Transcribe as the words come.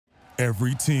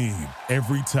Every team,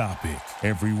 every topic,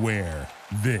 everywhere.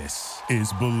 This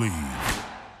is Believe.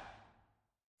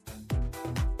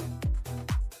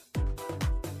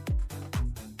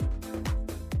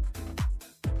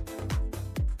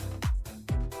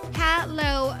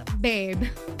 Hello, babe.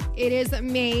 It is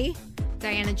me,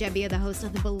 Diana Gebbia, the host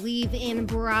of the Believe in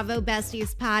Bravo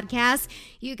Besties podcast.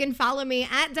 You can follow me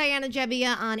at Diana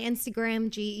Gebbia on Instagram,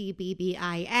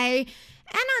 Gebbia,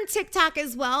 and on TikTok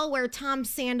as well, where Tom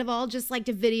Sandoval just liked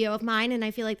a video of mine, and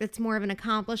I feel like that's more of an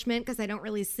accomplishment because I don't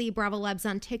really see Bravo Lebs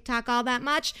on TikTok all that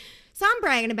much, so I'm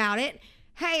bragging about it.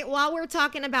 Hey, while we're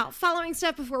talking about following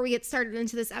stuff before we get started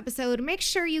into this episode, make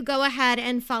sure you go ahead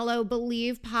and follow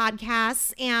Believe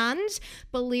Podcasts and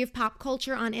Believe Pop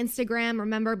Culture on Instagram.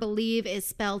 Remember, Believe is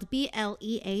spelled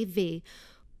B-L-E-A-V.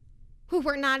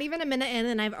 We're not even a minute in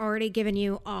and I've already given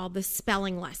you all the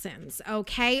spelling lessons,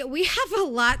 okay? We have a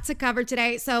lot to cover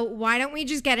today, so why don't we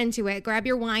just get into it? Grab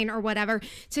your wine or whatever.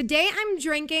 Today I'm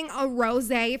drinking a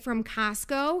rosé from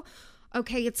Costco.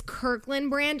 Okay, it's Kirkland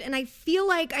brand, and I feel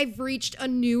like I've reached a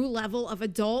new level of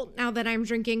adult now that I'm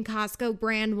drinking Costco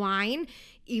brand wine,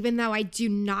 even though I do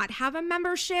not have a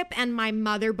membership, and my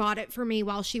mother bought it for me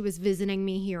while she was visiting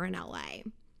me here in LA.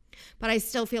 But I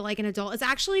still feel like an adult. It's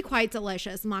actually quite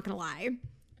delicious, I'm not gonna lie.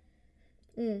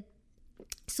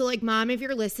 So like, Mom, if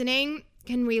you're listening,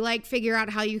 can we like figure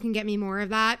out how you can get me more of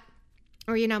that?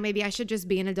 Or, you know, maybe I should just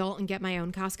be an adult and get my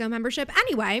own Costco membership.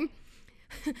 Anyway,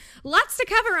 lots to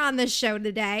cover on this show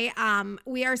today.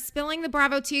 We are spilling the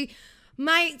Bravo tea.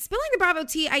 Spilling the Bravo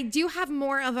tea, I do have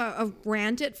more of a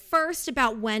rant at first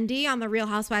about Wendy on the Real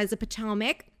Housewives of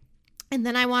Potomac. And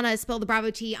then I want to spill the Bravo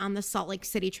tea on the Salt Lake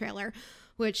City trailer,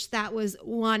 which that was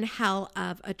one hell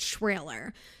of a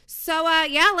trailer. So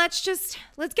yeah, let's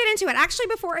get into it. Actually,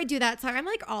 before I do that, sorry, I'm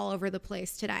like all over the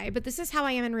place today, but this is how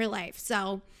I am in real life.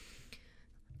 So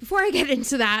before I get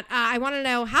into that, I want to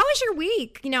know, how was your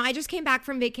week? You know, I just came back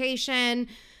from vacation.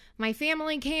 My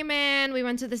family came in. We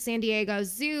went to the San Diego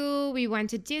Zoo. We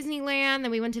went to Disneyland. Then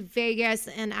we went to Vegas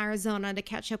and Arizona to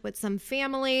catch up with some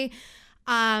family.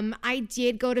 I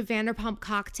did go to Vanderpump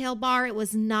Cocktail Bar. It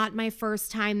was not my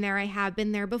first time there. I have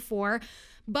been there before,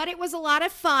 but it was a lot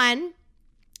of fun.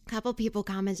 A couple people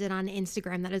commented on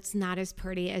Instagram that it's not as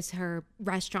pretty as her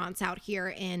restaurants out here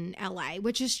in LA,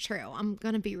 which is true. I'm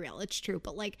going to be real. It's true.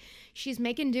 But like, she's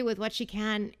making do with what she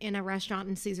can in a restaurant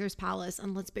in Caesar's Palace.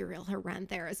 And let's be real, her rent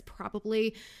there is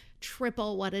probably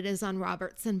triple what it is on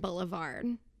Robertson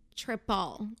Boulevard.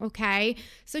 Triple. Okay.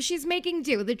 So she's making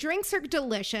do. The drinks are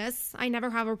delicious. I never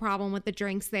have a problem with the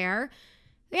drinks there.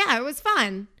 Yeah, it was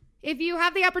fun. If you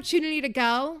have the opportunity to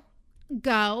go.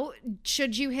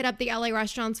 Should you hit up the LA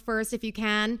restaurants first if you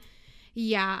can?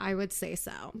 Yeah, I would say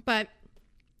so. But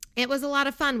it was a lot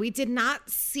of fun. We did not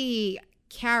see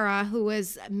Kara, who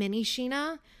was Mini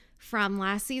Sheena from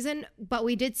last season, but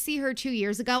we did see her 2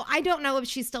 years ago. I don't know if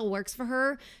she still works for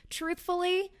her,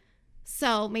 truthfully.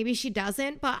 So maybe she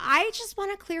doesn't, but I just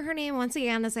want to clear her name once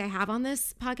again, as I have on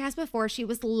this podcast before. She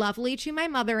was lovely to my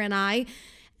mother and I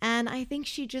think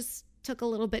she just took a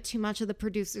little bit too much of the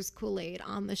producer's Kool-Aid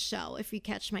on the show, if you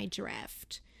catch my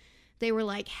drift. They were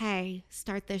like, hey,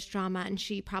 start this drama, and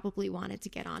she probably wanted to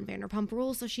get on Vanderpump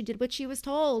Rules, so she did what she was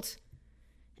told.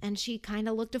 And she kind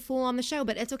of looked a fool on the show,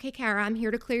 but it's okay, Kara. I'm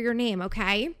here to clear your name,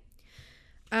 okay?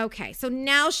 Okay, so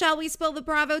now shall we spill the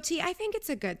Bravo tea? I think it's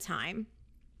a good time.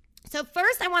 So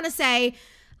first I want to say,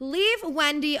 leave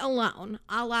Wendy alone,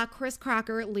 a la Chris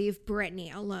Crocker, leave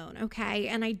Brittany alone, okay?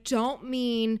 And I don't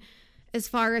mean as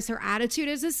far as her attitude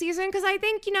is this season, because I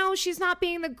think, you know, she's not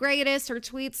being the greatest. Her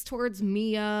tweets towards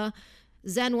Mia,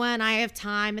 Zenwa, and I Have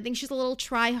Time, I think she's a little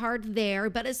try-hard there.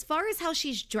 But as far as how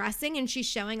she's dressing and she's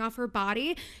showing off her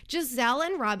body, Giselle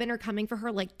and Robin are coming for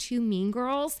her like two mean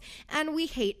girls, and we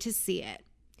hate to see it.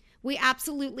 We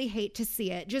absolutely hate to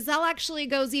see it. Giselle actually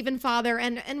goes even farther,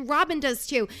 and Robin does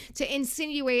too, to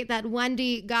insinuate that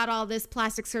Wendy got all this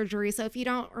plastic surgery. So if you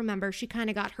don't remember, she kind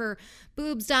of got her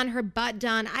boobs done, her butt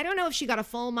done. I don't know if she got a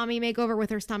full mommy makeover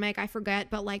with her stomach. I forget,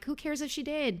 but like, who cares if she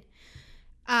did?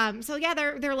 So yeah,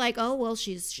 they're like, oh, well,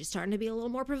 she's starting to be a little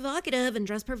more provocative and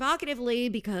dress provocatively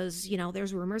because, you know,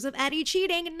 there's rumors of Eddie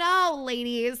cheating. No,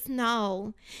 ladies,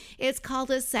 no. It's called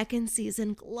a second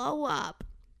season glow up.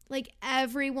 Like,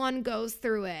 everyone goes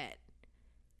through it.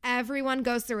 Everyone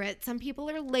goes through it. Some people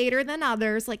are later than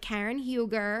others, like Karen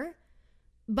Huger,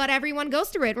 but everyone goes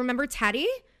through it. Remember Teddy?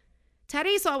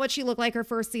 Teddy saw what she looked like her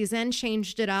first season,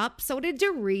 changed it up. So did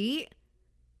Dorit.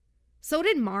 So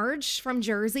did Marge from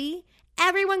Jersey.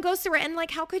 Everyone goes through it. And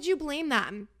like, how could you blame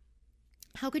them?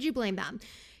 How could you blame them?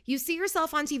 You see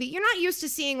yourself on TV. You're not used to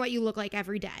seeing what you look like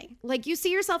every day. Like, you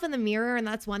see yourself in the mirror and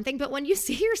that's one thing, but when you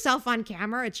see yourself on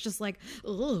camera, it's just like,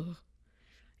 ugh.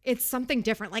 It's something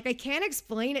different. Like, I can't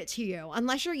explain it to you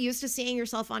unless you're used to seeing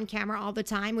yourself on camera all the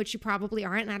time, which you probably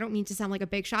aren't. And I don't mean to sound like a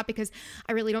big shot because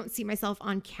I really don't see myself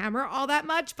on camera all that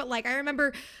much. But like, I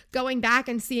remember going back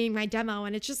and seeing my demo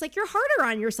and it's just like, you're harder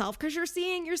on yourself because you're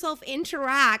seeing yourself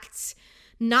interact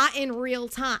not in real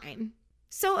time.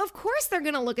 So of course they're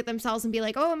going to look at themselves and be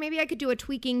like, oh, maybe I could do a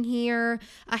tweaking here,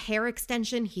 a hair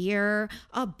extension here,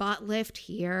 a butt lift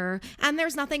here. And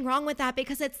there's nothing wrong with that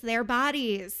because it's their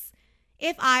bodies.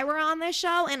 If I were on this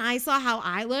show and I saw how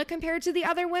I look compared to the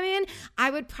other women, I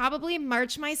would probably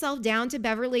march myself down to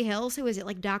Beverly Hills. Who is it,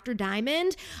 like Dr.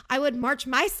 Diamond? I would march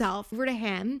myself over to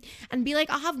him and be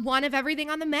like, I'll have one of everything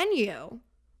on the menu.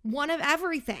 One of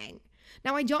everything.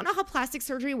 Now, I don't know how plastic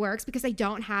surgery works because I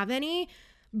don't have any.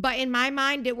 But in my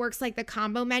mind, it works like the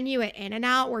combo menu at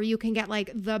In-N-Out where you can get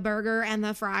like the burger and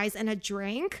the fries and a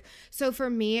drink. So for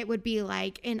me, it would be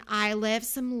like an eye lift,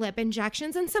 some lip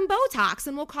injections, and some Botox,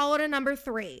 and we'll call it a number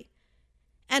 3.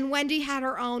 And Wendy had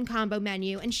her own combo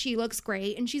menu, and she looks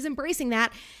great, and she's embracing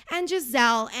that. And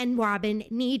Giselle and Robin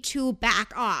need to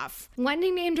back off.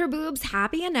 Wendy named her boobs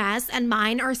Happy and S, and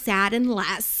mine are Sad and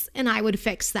Less, and I would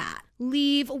fix that.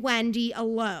 Leave Wendy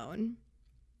alone.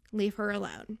 Leave her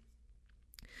alone.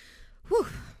 Whew,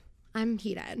 I'm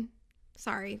heated.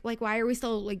 Sorry. Like, why are we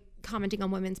still like commenting on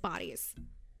women's bodies?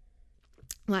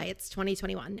 Why, it's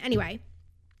 2021. Anyway,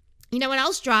 you know what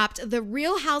else dropped? The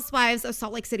Real Housewives of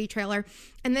Salt Lake City trailer.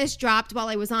 And this dropped while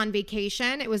I was on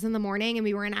vacation. It was in the morning and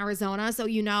we were in Arizona. So,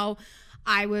 you know,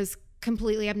 I was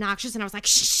completely obnoxious and I was like,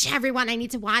 shh, everyone, I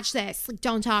need to watch this. Like,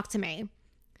 don't talk to me.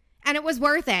 And it was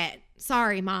worth it.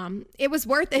 Sorry, Mom. It was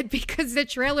worth it because the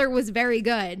trailer was very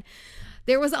good.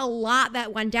 There was a lot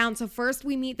that went down. So first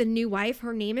we meet the new wife.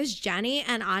 Her name is Jenny.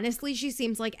 And honestly, she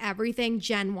seems like everything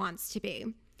Jen wants to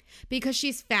be because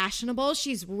she's fashionable.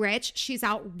 She's rich. She's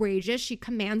outrageous. She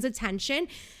commands attention.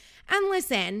 And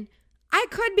listen, I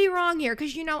could be wrong here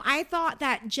because, you know, I thought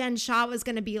that Jen Shah was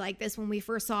going to be like this when we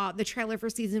first saw the trailer for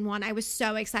season 1. I was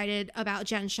so excited about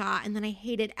Jen Shah and then I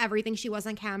hated everything she was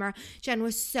on camera. Jen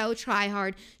was so try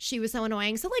hard. She was so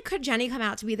annoying. So like, could Jenny come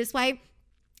out to be this way?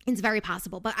 It's very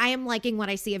possible, but I am liking what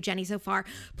I see of Jenny so far.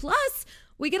 Plus,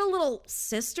 we get a little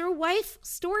sister wife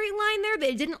storyline there.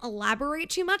 They didn't elaborate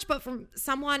too much, but from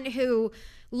someone who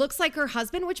looks like her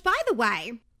husband, which by the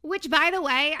way,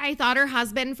 I thought her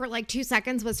husband for like 2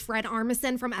 seconds was Fred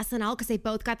Armisen from SNL because they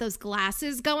both got those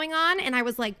glasses going on. And I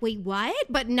was like, wait, what?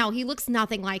 But no, he looks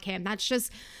nothing like him. That's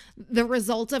just the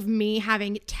result of me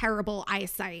having terrible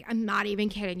eyesight. I'm not even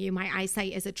kidding you. My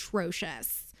eyesight is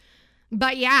atrocious.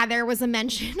 But yeah, there was a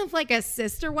mention of like a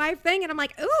sister wife thing. And I'm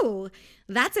like, ooh,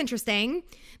 that's interesting.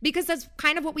 Because that's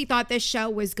kind of what we thought this show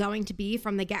was going to be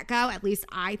from the get-go, at least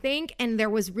I think. And there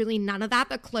was really none of that.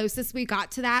 The closest we got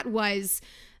to that was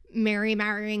Mary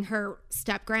marrying her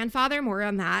step-grandfather. More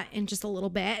on that in just a little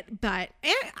bit. But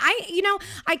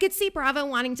I could see Bravo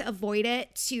wanting to avoid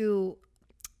it to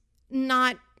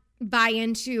not buy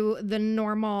into the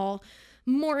normal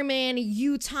Mormon,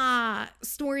 Utah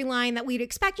storyline that we'd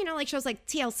expect, you know, like shows like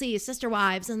TLC, Sister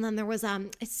Wives, and then there was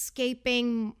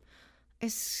Escaping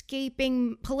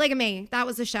Polygamy. That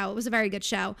was a show. It was a very good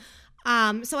show.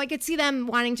 So I could see them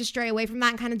wanting to stray away from that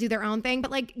and kind of do their own thing,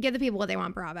 but like give the people what they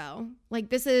want, Bravo.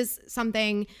 Like this is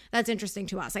something that's interesting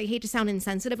to us. I hate to sound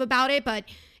insensitive about it, but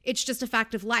it's just a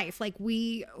fact of life. Like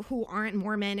we who aren't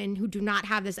Mormon and who do not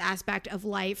have this aspect of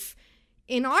life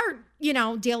in our, you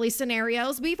know, daily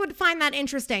scenarios, we would find that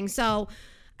interesting. So,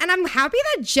 and I'm happy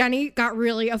that Jenny got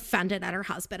really offended at her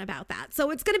husband about that. So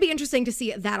it's going to be interesting to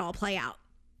see that all play out.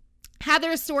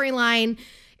 Heather's storyline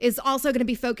is also going to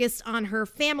be focused on her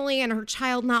family and her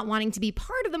child not wanting to be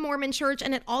part of the Mormon church.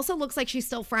 And it also looks like she's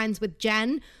still friends with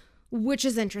Jen, which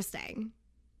is interesting.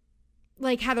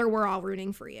 Like, Heather, we're all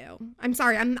rooting for you. I'm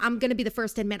sorry. I'm going to be the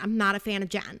first to admit I'm not a fan of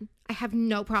Jen. I have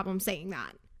no problem saying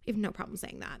that.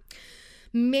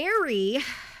 Mary,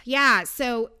 yeah,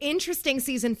 so interesting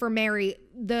season for Mary.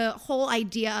 The whole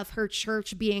idea of her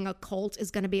church being a cult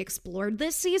is going to be explored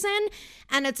this season,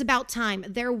 and it's about time.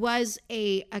 There was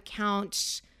a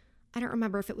account, I don't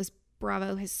remember if it was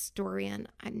Bravo Historian,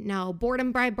 no,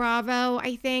 Boredom by Bravo,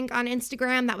 I think, on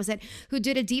Instagram, that was it, who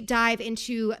did a deep dive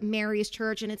into Mary's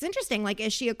church. And it's interesting, like,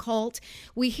 is she a cult?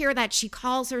 We hear that she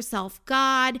calls herself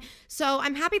God. So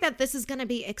I'm happy that this is going to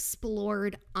be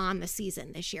explored on the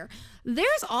season this year.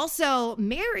 There's also,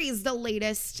 Mary's the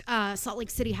latest Salt Lake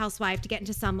City housewife to get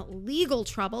into some legal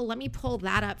trouble. Let me pull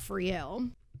that up for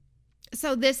you.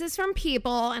 So this is from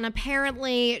People, and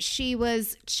apparently she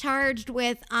was charged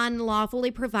with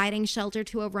unlawfully providing shelter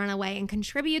to a runaway and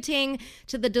contributing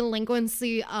to the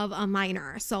delinquency of a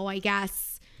minor. So I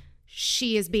guess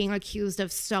she is being accused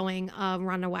of stowing a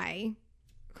runaway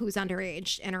who's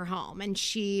underage in her home, and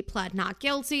she pled not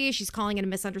guilty. She's calling it a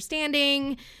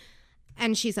misunderstanding,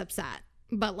 and she's upset.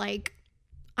 But like,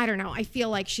 I don't know. I feel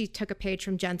like she took a page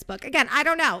from Jen's book. Again, I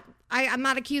don't know. I'm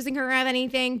not accusing her of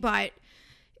anything, but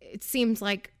it seems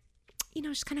like, you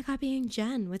know, she's kind of copying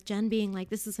Jen, with Jen being like,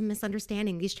 this is a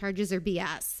misunderstanding. These charges are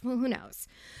BS. Well, who knows?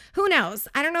 Who knows?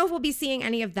 I don't know if we'll be seeing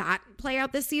any of that play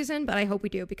out this season, but I hope we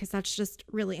do, because that's just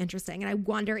really interesting. And I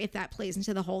wonder if that plays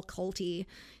into the whole culty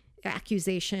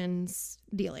accusations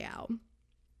dealio.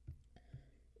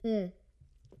 You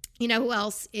know who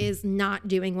else is not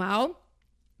doing well?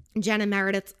 Jen and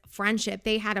Meredith's friendship.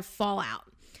 They had a fallout.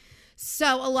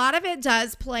 So a lot of it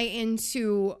does play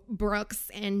into Brooks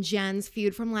and Jen's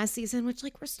feud from last season, which,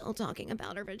 like, we're still talking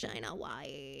about her vagina.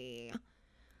 Why?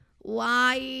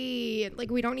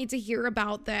 Like, we don't need to hear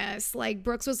about this. Like,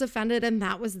 Brooks was offended, and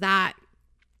that was that.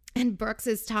 And Brooks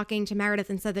is talking to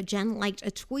Meredith and said that Jen liked a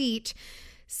tweet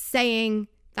saying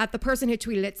that the person who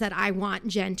tweeted it said, I want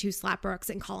Jen to slap Brooks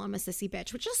and call him a sissy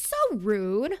bitch, which is so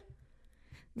rude.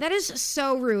 That is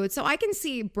so rude. So I can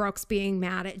see Brooks being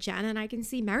mad at Jen, and I can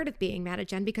see Meredith being mad at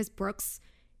Jen because Brooks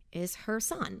is her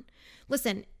son.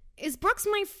 Listen, is Brooks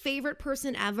my favorite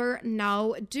person ever?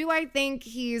 No. Do I think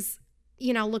he's,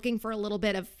 you know, looking for a little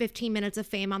bit of 15 minutes of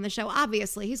fame on the show?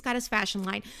 Obviously, he's got his fashion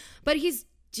line, but he's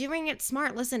doing it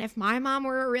smart. Listen, if my mom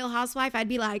were a Real Housewife, I'd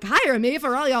be like, hire me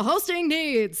for all your hosting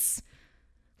needs.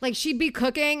 Like, she'd be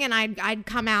cooking, and I'd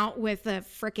come out with a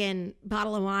freaking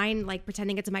bottle of wine, like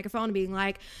pretending it's a microphone and being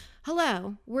like,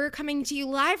 hello, we're coming to you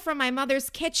live from my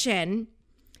mother's kitchen.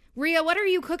 Rhea, what are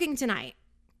you cooking tonight?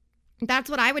 That's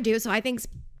what I would do. So I think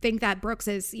that Brooks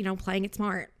is, you know, playing it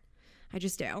smart. I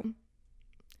just do.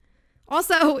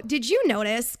 Also, did you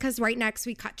notice, because right next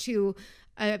we cut to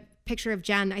a picture of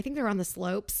Jen. I think they're on the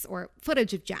slopes, or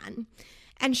footage of Jen.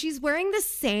 And she's wearing the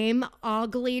same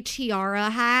ugly tiara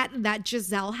hat that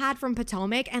Giselle had from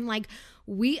Potomac. And like,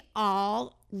 we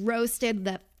all roasted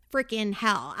the freaking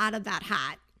hell out of that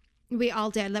hat. We all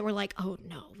did. That we're like, oh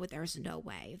no, there's no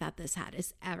way that this hat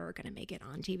is ever going to make it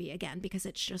on TV again, because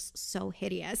it's just so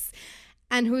hideous.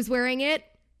 And who's wearing it?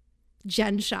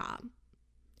 Jen Shah.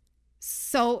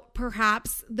 So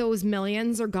perhaps those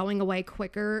millions are going away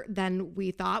quicker than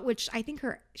we thought, which I think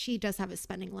she does have a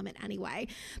spending limit anyway.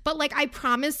 But like, I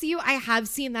promise you, I have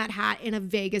seen that hat in a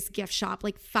Vegas gift shop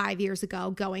like 5 years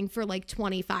ago going for like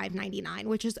 $25.99,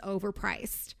 which is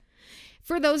overpriced.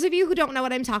 For those of you who don't know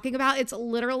what I'm talking about, it's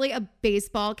literally a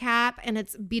baseball cap, and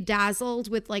it's bedazzled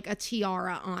with like a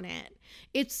tiara on it.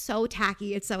 It's so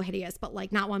tacky. It's so hideous, but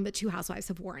like not one but two housewives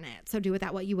have worn it. So do with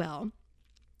that what you will.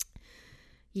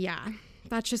 Yeah,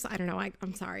 that's just, I don't know.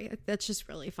 I'm sorry. That's just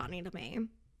really funny to me.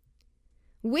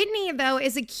 Whitney, though,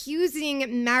 is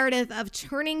accusing Meredith of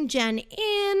turning Jen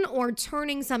in, or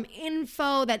turning some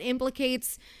info that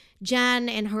implicates Jen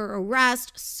in her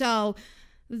arrest. So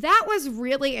that was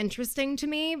really interesting to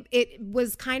me. It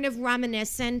was kind of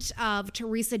reminiscent of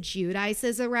Teresa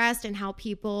Giudice's arrest and how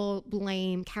people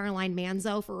blame Caroline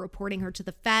Manzo for reporting her to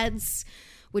the feds,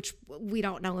 which we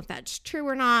don't know if that's true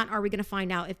or not. Are we going to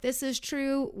find out if this is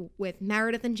true with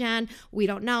Meredith and Jen? We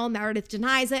don't know. Meredith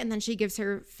denies it, and then she gives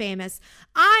her famous,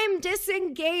 I'm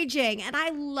disengaging. And I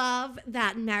love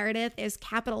that Meredith is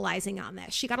capitalizing on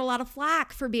this. She got a lot of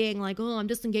flack for being like, oh, I'm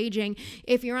disengaging.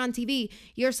 If you're on TV,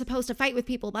 you're supposed to fight with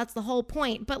people. That's the whole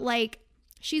point. But like,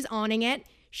 she's owning it.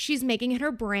 She's making it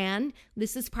her brand.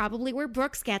 This is probably where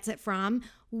Brooks gets it from.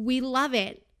 We love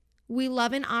it. We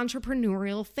love an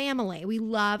entrepreneurial family. We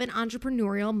love an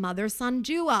entrepreneurial mother-son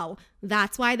duo.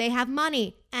 That's why they have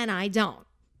money, and I don't.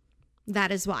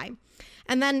 That is why.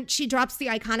 And then she drops the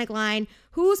iconic line,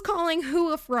 who's calling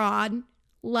who a fraud?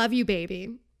 Love you,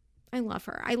 baby. I love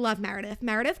her. I love Meredith.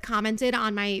 Meredith commented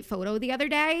on my photo the other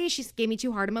day. She gave me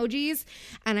 2 heart emojis,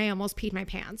 and I almost peed my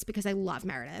pants because I love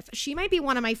Meredith. She might be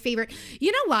one of my favorite.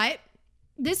 You know what?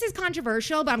 This is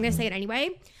controversial, but I'm going to say it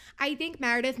anyway. I think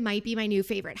Meredith might be my new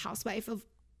favorite housewife of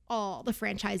all the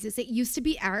franchises. It used to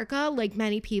be Erica, like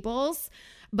many people's,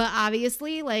 but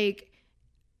obviously, like,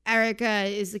 Erica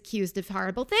is accused of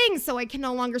horrible things, so I can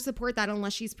no longer support that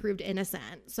unless she's proved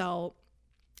innocent. So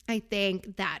I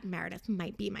think that Meredith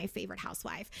might be my favorite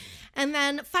housewife. And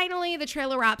then finally, the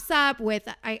trailer wraps up with,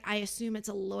 I assume it's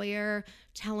a lawyer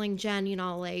telling Jen, you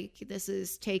know, like, this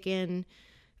is taken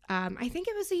I think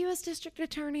it was the U.S. District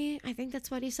Attorney. I think that's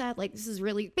what he said. Like, this is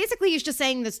really, basically he's just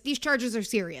saying these charges are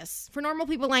serious. For normal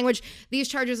people language, these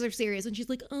charges are serious. And she's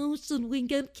like, oh, should we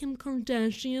get Kim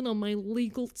Kardashian on my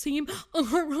legal team?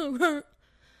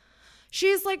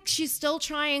 She's still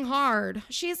trying hard.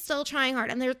 She's still trying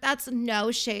hard. And that's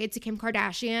no shade to Kim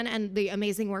Kardashian and the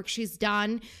amazing work she's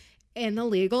done in the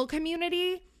legal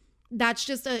community. That's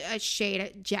just a shade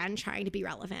at Jen trying to be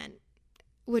relevant.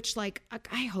 Which, like,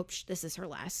 I hope this is her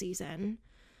last season.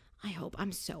 I hope.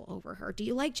 I'm so over her. Do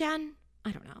you like Jen?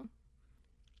 I don't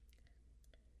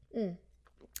know.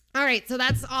 All right, so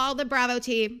that's all the Bravo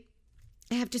tea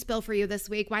I have to spill for you this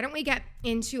week. Why don't we get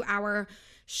into our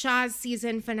Shah's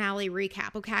season finale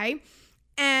recap, okay?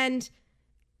 And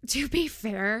to be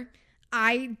fair,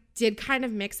 I did kind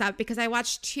of mix up because I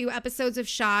watched 2 episodes of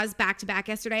Shah's back-to-back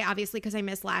yesterday, obviously because I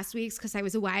missed last week's because I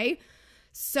was away.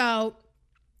 So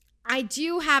I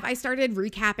started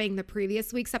recapping the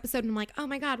previous week's episode and I'm like, oh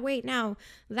my God, wait, no,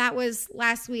 that was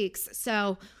last week's.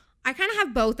 So I kind of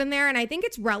have both in there and I think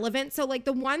it's relevant. So like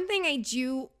the one thing I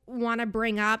do want to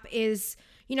bring up is,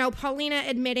 you know, Paulina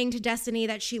admitting to Destiny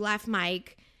that she left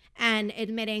Mike and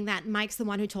admitting that Mike's the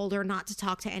one who told her not to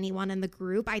talk to anyone in the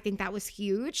group. I think that was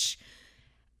huge.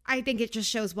 I think it just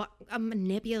shows what a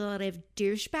manipulative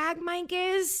douchebag Mike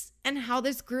is and how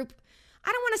this group,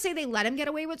 I don't want to say they let him get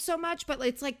away with so much, but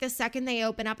it's like the second they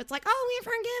open up, it's like, oh, we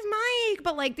forgive Mike.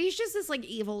 But like, he's just this like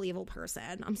evil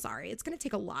person. I'm sorry. It's going to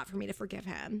take a lot for me to forgive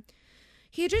him.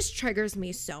 He just triggers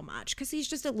me so much because he's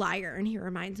just a liar and he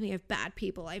reminds me of bad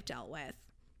people I've dealt with.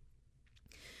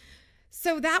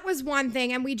 So that was one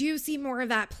thing. And we do see more of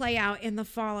that play out in the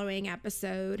following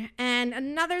episode. And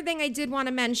another thing I did want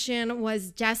to mention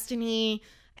was Destiny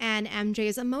and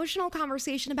MJ's emotional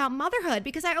conversation about motherhood,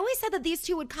 because I always said that these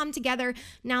two would come together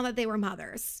now that they were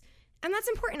mothers. And that's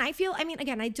important.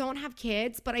 Again, I don't have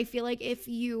kids, but I feel like if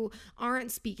you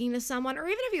aren't speaking to someone, or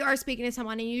even if you are speaking to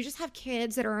someone and you just have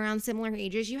kids that are around similar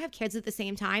ages, you have kids at the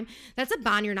same time, that's a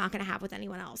bond you're not going to have with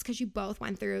anyone else because you both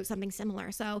went through something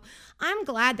similar. So I'm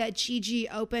glad that Gigi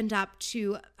opened up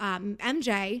to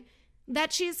MJ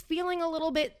that she's feeling a little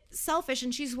bit selfish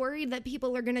and she's worried that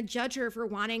people are going to judge her for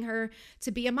wanting her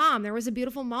to be a mom. There was a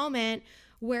beautiful moment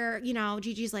where, you know,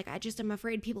 Gigi's like, I'm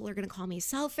afraid people are going to call me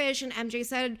selfish. And MJ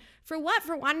said, for what?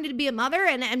 For wanting to be a mother?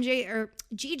 And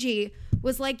Gigi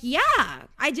was like, yeah,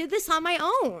 I did this on my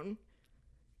own.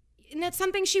 And that's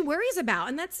something she worries about.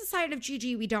 And that's the side of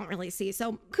Gigi we don't really see.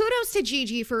 So kudos to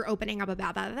Gigi for opening up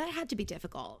about that. That had to be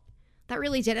difficult. That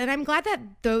really did. And I'm glad that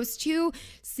those two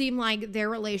seem like their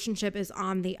relationship is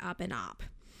on the up and up.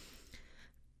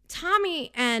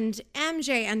 Tommy and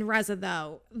MJ and Reza,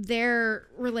 though, their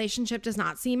relationship does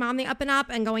not seem on the up and up.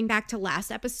 And going back to last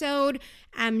episode,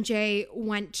 MJ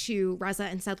went to Reza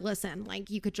and said, listen, like,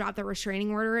 you could drop the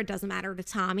restraining order. It doesn't matter to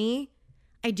Tommy.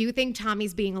 I do think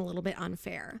Tommy's being a little bit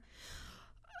unfair.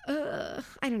 I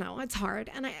don't know. It's hard.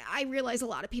 And I realize a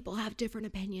lot of people have different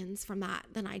opinions from that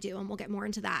than I do. And we'll get more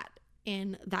into that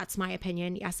in That's My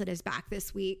Opinion. Yes, it is back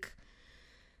this week.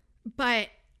 But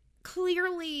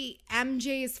clearly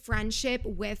MJ's friendship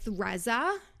with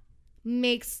Reza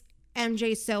makes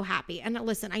MJ so happy. And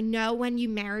listen, I know when you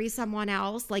marry someone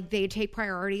else, like, they take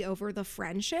priority over the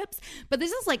friendships, but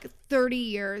this is like 30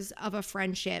 years of a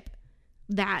friendship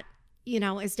that, you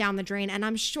know, is down the drain. And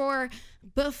I'm sure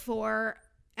before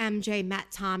MJ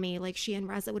met Tommy, like, she and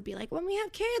Reza would be like, when we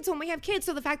have kids.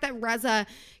 So the fact that Reza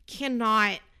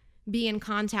cannot be in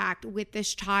contact with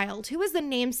this child who is the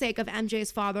namesake of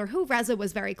MJ's father, who Reza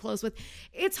was very close with,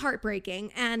 it's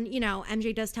heartbreaking. And, you know,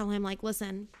 MJ does tell him, like,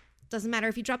 listen, doesn't matter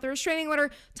if you drop the restraining order,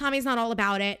 Tommy's not all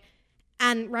about it.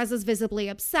 And Reza's visibly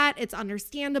upset. It's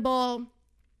understandable.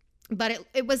 But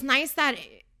it was nice that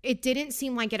it didn't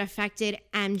seem like it affected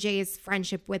MJ's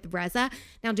friendship with Reza.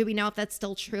 Now, do we know if that's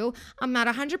still true? I'm not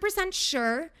 100%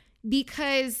 sure,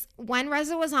 because when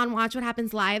Reza was on Watch What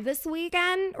Happens Live this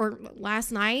weekend, or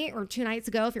last night, or 2 nights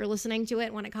ago, if you're listening to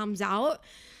it when it comes out,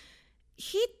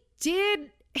 he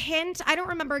did hint, I don't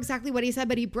remember exactly what he said,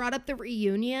 but he brought up the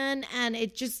reunion, and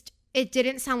it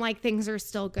didn't sound like things are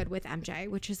still good with MJ,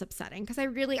 which is upsetting, because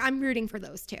I'm rooting for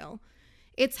those two.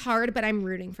 It's hard, but I'm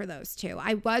rooting for those two.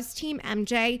 I was team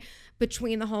MJ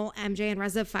between the whole MJ and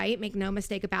Reza fight, make no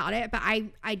mistake about it. But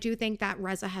I do think that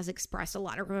Reza has expressed a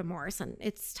lot of remorse, and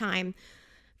it's time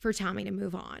for Tommy to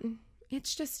move on.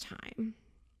 It's just time.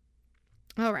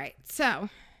 All right. So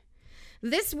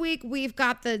this week we've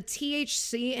got the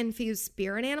THC infused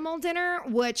spirit animal dinner,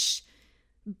 which,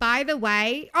 by the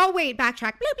way, oh wait,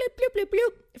 backtrack. Bloop, bloop, bloop, bloop,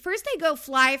 bloop. First they go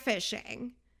fly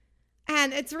fishing.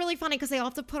 And it's really funny because they all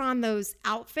have to put on those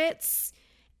outfits.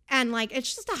 And like,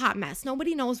 it's just a hot mess.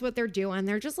 Nobody knows what they're doing.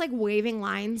 They're just like waving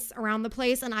lines around the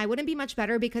place. And I wouldn't be much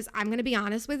better because I'm going to be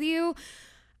honest with you.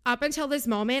 Up until this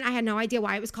moment, I had no idea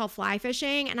why it was called fly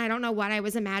fishing. And I don't know what I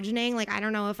was imagining. Like, I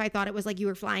don't know if I thought it was like you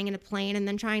were flying in a plane and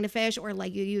then trying to fish, or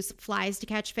like you use flies to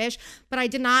catch fish. But I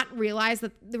did not realize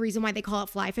that the reason why they call it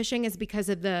fly fishing is because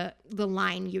of the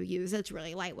line you use. It's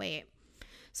really lightweight.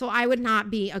 So I would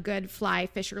not be a good fly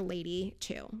fisher lady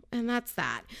too. And that's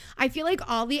that. I feel like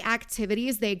all the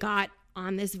activities they got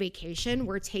on this vacation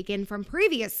were taken from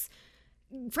previous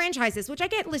franchises, which I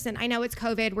get. Listen, I know it's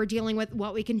COVID. We're dealing with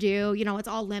what we can do. You know, it's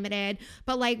all limited.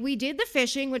 But like, we did the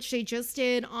fishing, which they just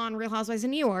did on Real Housewives of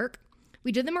New York.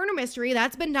 We did the murder mystery.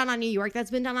 That's been done on New York. That's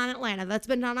been done on Atlanta. That's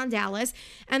been done on Dallas.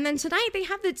 And then tonight they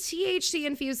have the THC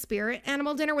infused spirit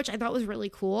animal dinner, which I thought was really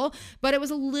cool. But it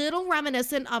was a little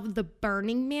reminiscent of the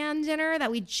Burning Man dinner that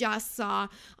we just saw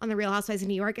on the Real Housewives of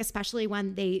New York, especially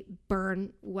when they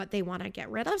burn what they want to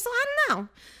get rid of. So I don't know.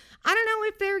 I don't know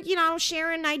if they're, you know,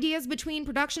 sharing ideas between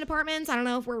production departments. I don't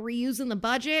know if we're reusing the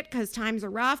budget because times are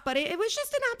rough. But it was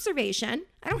just an observation.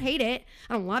 I don't hate it.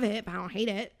 I don't love it, but I don't hate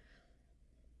it.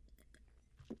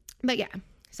 But yeah,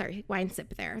 sorry, wine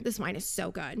sip there. This wine is so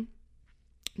good.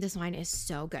 This wine is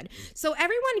so good. So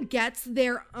everyone gets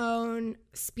their own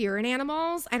spirit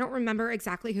animals. I don't remember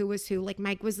exactly who was who. Like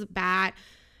Mike was the bat.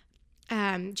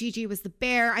 Gigi was the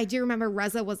bear. I do remember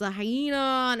Reza was a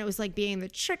hyena, and it was like being the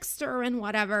trickster and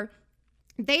whatever.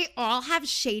 They all have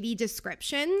shady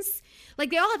descriptions.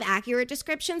 Like they all have accurate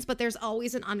descriptions, but there's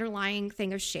always an underlying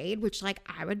thing of shade, which like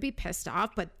I would be pissed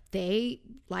off, but they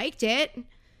liked it.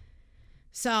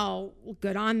 So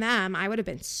good on them. I would have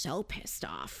been so pissed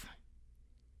off.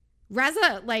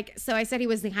 Reza, like, so I said he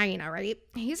was the hyena, right?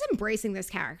 He's embracing this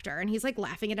character and he's like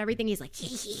laughing at everything. He's like,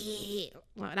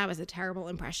 well, that was a terrible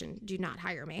impression. Do not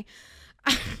hire me.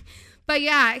 But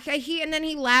yeah, and then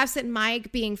he laughs at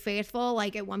Mike being faithful.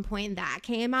 Like at one point that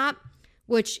came up,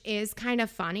 which is kind of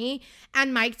funny.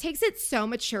 And Mike takes it so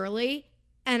maturely.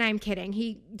 And I'm kidding.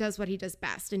 He does what he does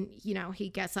best. And, you know, he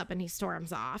gets up and he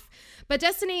storms off. But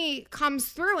Destiny comes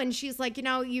through and she's like, you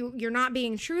know, you're not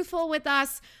being truthful with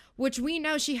us, which we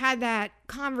know she had that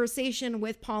conversation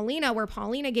with Paulina where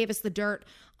Paulina gave us the dirt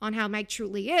on how Mike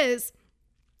truly is.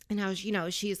 And how, you know,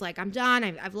 she's like, I'm done.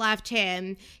 I've left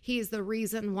him. He's the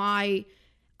reason why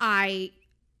I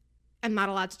am not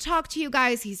allowed to talk to you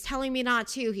guys. He's telling me not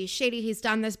to. He's shady. He's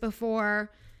done this before.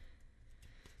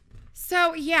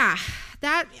 So yeah,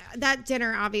 that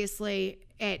dinner, obviously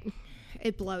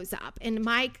it blows up. And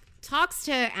Mike talks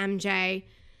to MJ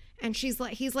and he's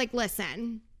like,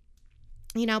 listen,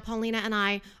 you know, Paulina and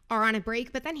I are on a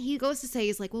break. But then he goes to say,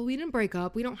 he's like, well, we didn't break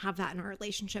up. We don't have that in our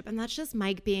relationship. And that's just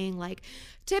Mike being like,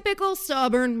 typical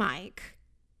stubborn Mike.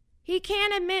 He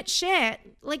can't admit shit.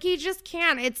 Like he just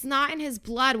can't. It's not in his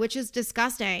blood, which is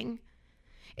disgusting.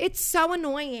 It's so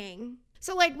annoying.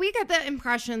 So, like, we get the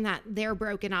impression that they're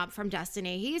broken up from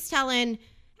Destiny. He's telling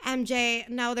MJ,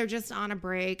 no, they're just on a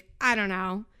break. I don't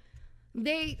know.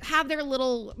 They have their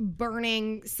little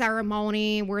burning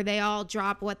ceremony where they all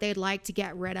drop what they'd like to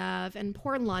get rid of. And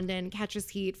poor London catches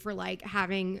heat for, like,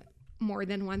 having more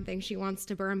than one thing she wants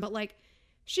to burn. But, like,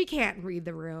 she can't read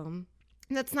the room.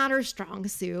 That's not her strong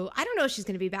suit. I don't know if she's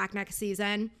going to be back next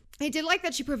season. I did like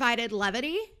that she provided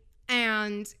levity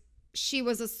and she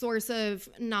was a source of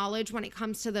knowledge when it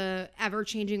comes to the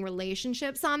ever-changing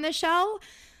relationships on the show.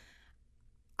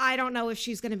 I don't know if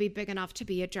she's going to be big enough to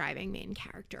be a driving main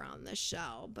character on the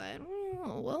show, but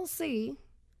we'll see.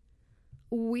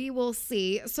 We will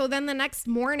see. So then the next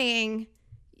morning,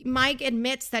 Mike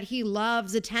admits that he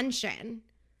loves attention.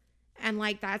 And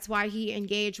like, that's why he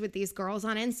engaged with these girls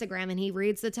on Instagram and he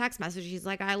reads the text message. He's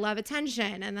like, I love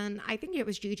attention. And then I think it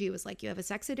was Gigi was like, you have a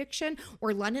sex addiction,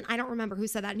 or London. I don't remember who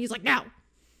said that. And he's like, no,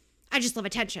 I just love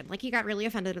attention. Like he got really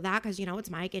offended at that because, you know, it's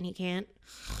Mike and he can't,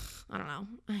 I don't know.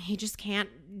 He just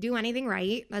can't do anything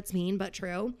right. That's mean, but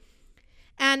true.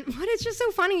 But it's just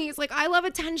so funny. He's like, I love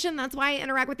attention. That's why I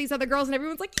interact with these other girls. And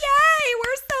everyone's like, yay,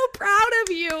 we're so proud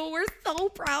of you. We're so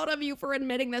proud of you for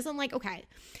admitting this. I'm like, okay.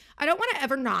 I don't want to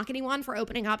ever knock anyone for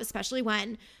opening up, especially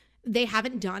when they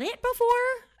haven't done it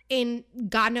before in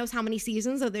God knows how many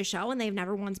seasons of the show and they've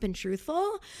never once been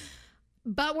truthful.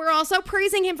 But we're also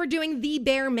praising him for doing the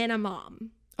bare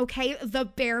minimum. Okay? The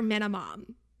bare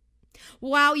minimum.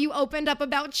 Wow, you opened up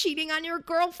about cheating on your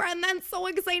girlfriend. That's so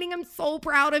exciting. I'm so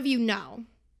proud of you. No.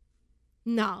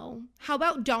 How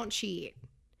about don't cheat?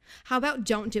 How about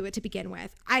don't do it to begin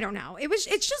with? I don't know. It's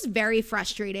just very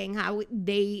frustrating how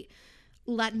they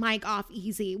let Mike off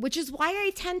easy, which is why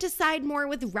I tend to side more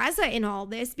with Reza in all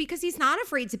this, because he's not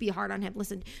afraid to be hard on him.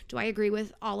 Listen, do I agree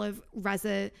with all of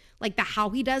Reza, like how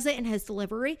he does it and his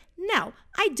delivery? No,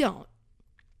 I don't.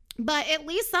 But at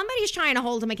least somebody's trying to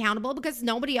hold him accountable, because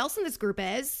nobody else in this group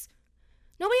is.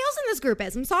 Nobody else in this group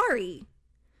is. I'm sorry.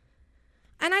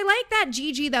 And I like that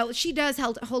Gigi, though, she does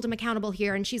hold him accountable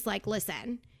here. And she's like,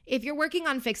 listen, if you're working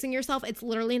on fixing yourself, it's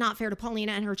literally not fair to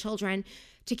Paulina and her children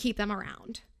to keep them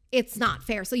around. It's not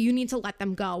fair. So you need to let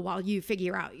them go while you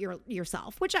figure out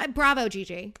yourself, which bravo,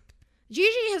 Gigi.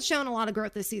 Gigi has shown a lot of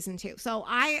growth this season too. So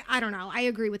I don't know. I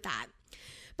agree with that.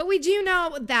 But we do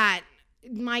know that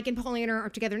Mike and Paulina are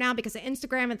together now because of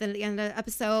Instagram. At the end of the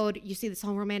episode, you see this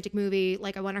whole romantic movie.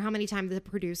 Like, I wonder how many times the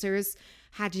producers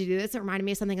had to do this. It reminded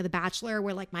me of something of The Bachelor,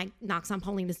 where like Mike knocks on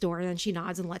Paulina's door and then she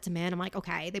nods and lets him in. I'm like,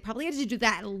 okay, they probably had to do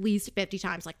that at least 50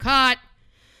 times. Like, cut.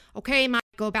 Okay, Mike,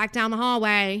 go back down the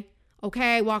hallway.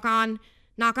 Okay, knock on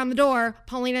the door.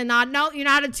 Paulina nod. No, you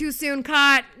nodded too soon.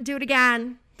 Cut. Do it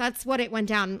again. That's what it went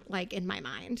down like in my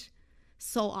mind.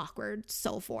 So awkward.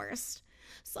 So forced.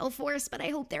 So forced, but I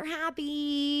hope they're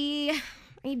happy.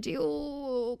 I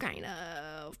do, kind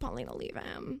of. Paulina, leave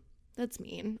him. That's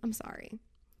mean. I'm sorry.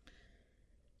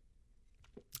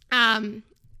 And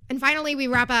finally, we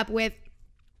wrap up with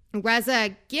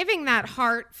Reza giving that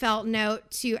heartfelt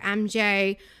note to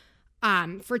MJ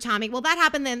for Tommy. Well, that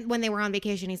happened then when they were on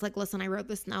vacation. He's like, listen, I wrote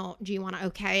this note. Do you want to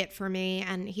okay it for me?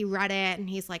 And he read it and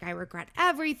he's like, I regret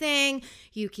everything.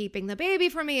 You keeping the baby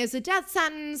from me is a death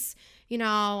sentence. You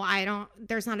know,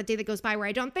 there's not a day that goes by where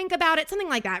I don't think about it. Something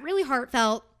like that. Really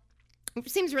heartfelt. It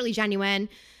seems really genuine.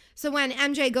 So when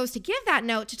MJ goes to give that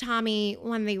note to Tommy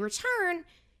when they return,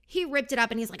 he ripped it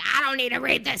up and he's like, I don't need to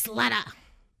read this letter.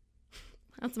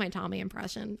 That's my Tommy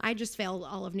impression. I just failed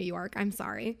all of New York. I'm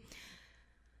sorry.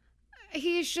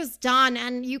 He's just done.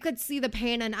 And you could see the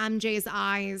pain in MJ's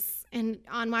eyes. And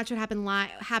on Watch What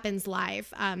Happens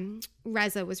Live,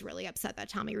 Reza was really upset that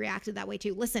Tommy reacted that way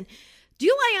too. Listen, do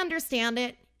I understand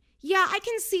it? Yeah, I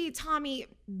can see Tommy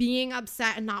being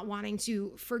upset and not wanting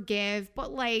to forgive,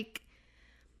 but like,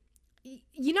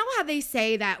 you know how they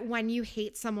say that when you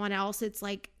hate someone else, it's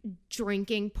like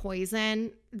drinking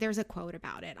poison? There's a quote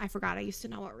about it. I forgot. I used to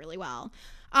know it really well.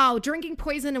 Oh, drinking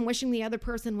poison and wishing the other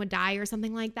person would die or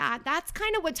something like that. That's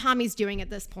kind of what Tommy's doing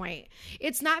at this point.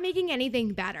 It's not making anything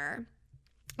better.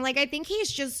 Like, I think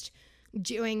he's just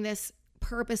doing this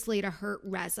purposely to hurt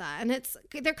Reza. And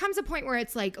there comes a point where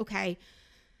it's like, okay,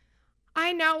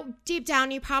 I know deep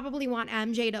down you probably want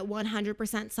MJ to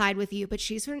 100% side with you, but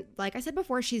like I said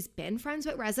before, she's been friends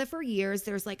with Reza for years.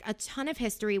 There's like a ton of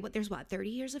history. There's 30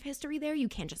 years of history there? You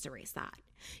can't just erase that.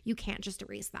 You can't just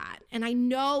erase that. And I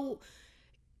know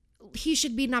he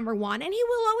should be number one, and he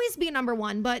will always be number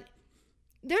one, but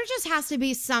there just has to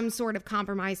be some sort of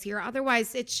compromise here.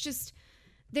 Otherwise,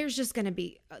 there's just going to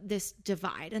be this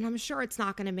divide, and I'm sure it's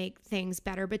not going to make things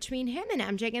better between him and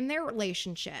MJ and their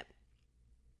relationship.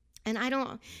 And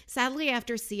sadly,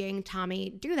 after seeing Tommy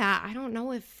do that, I don't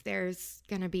know if there's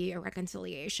going to be a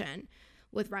reconciliation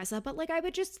with Reza, but like, I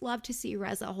would just love to see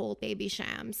Reza hold baby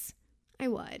Shams. I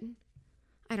would.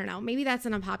 I don't know. Maybe that's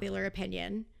an unpopular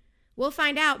opinion. We'll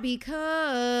find out, because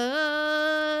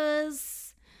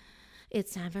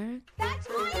it's time for That's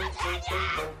My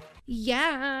Opinion.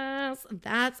 Yes,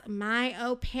 that's my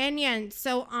opinion.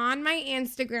 So on my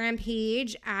Instagram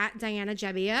page at Diana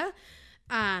Gebbia,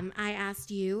 I asked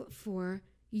you for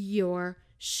your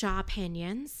Shaw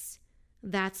opinions.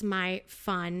 That's my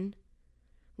fun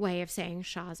way of saying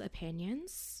Shaw's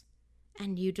opinions.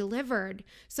 And you delivered.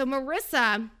 So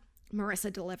Marissa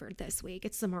delivered this week.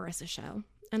 It's the Marissa show.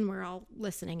 And we're all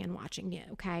listening and watching you,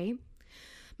 okay?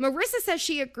 Marissa says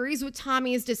she agrees with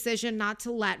Tommy's decision not to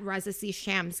let Reza see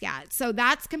Shams yet. So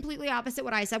that's completely opposite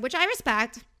what I said, which I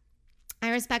respect. I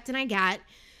respect and I get.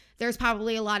 There's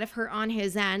probably a lot of hurt on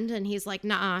his end, and he's like,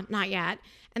 nah, not yet.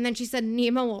 And then she said,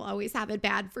 Nema will always have it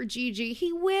bad for Gigi.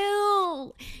 He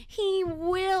will. He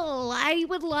will. I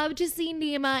would love to see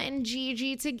Nema and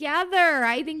Gigi together.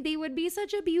 I think they would be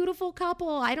such a beautiful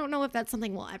couple. I don't know if that's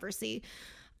something we'll ever see.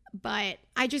 But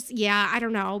I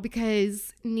don't know,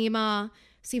 because Nema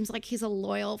seems like he's a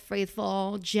loyal,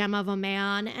 faithful gem of a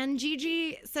man. And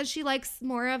Gigi says she likes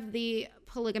more of the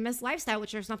polygamous lifestyle,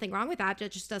 which there's nothing wrong with that.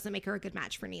 It just doesn't make her a good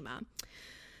match for Nema.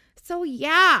 So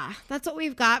yeah, that's what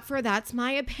we've got for That's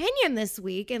My Opinion this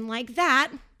week. And like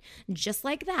that, just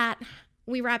like that,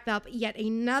 we wrap up yet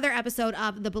another episode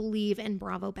of the Believe in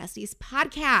Bravo Besties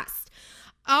podcast.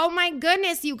 Oh my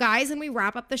goodness, you guys. And we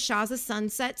wrap up the Shahs of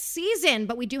Sunset season,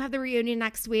 but we do have the reunion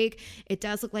next week. It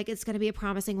does look like it's going to be a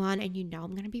promising one, and you know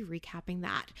I'm going to be recapping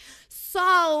that.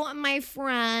 So, my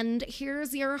friend,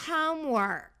 here's your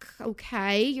homework,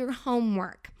 okay? Your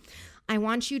homework. I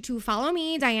want you to follow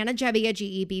me, Diana Gebbia,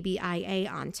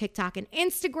 Gebbia, on TikTok and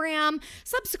Instagram.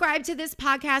 Subscribe to this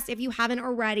podcast if you haven't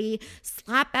already.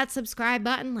 Slap that subscribe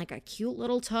button like a cute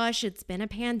little tush. It's been a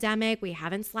pandemic. We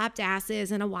haven't slapped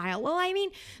asses in a while. Well, I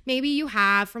mean, maybe you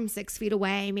have from 6 feet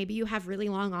away. Maybe you have really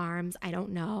long arms. I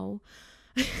don't know.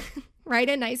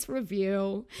 Write a nice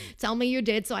review. Tell me you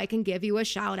did so I can give you a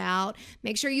shout out.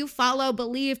 Make sure you follow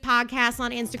Believe Podcasts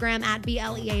on Instagram at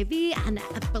BLEAV and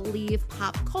at Believe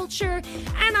Pop Culture.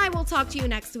 And I will talk to you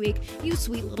next week, you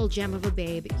sweet little gem of a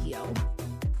babe, yo.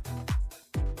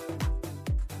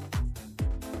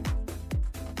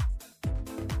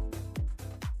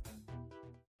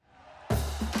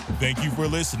 Thank you for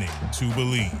listening to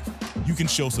Believe. You can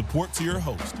show support to your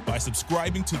host by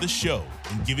subscribing to the show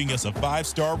and giving us a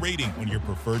 5-star rating on your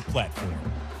preferred platform.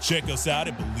 Check us out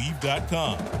at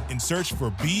Believe.com and search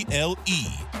for BLEAV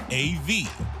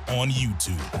on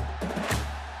YouTube.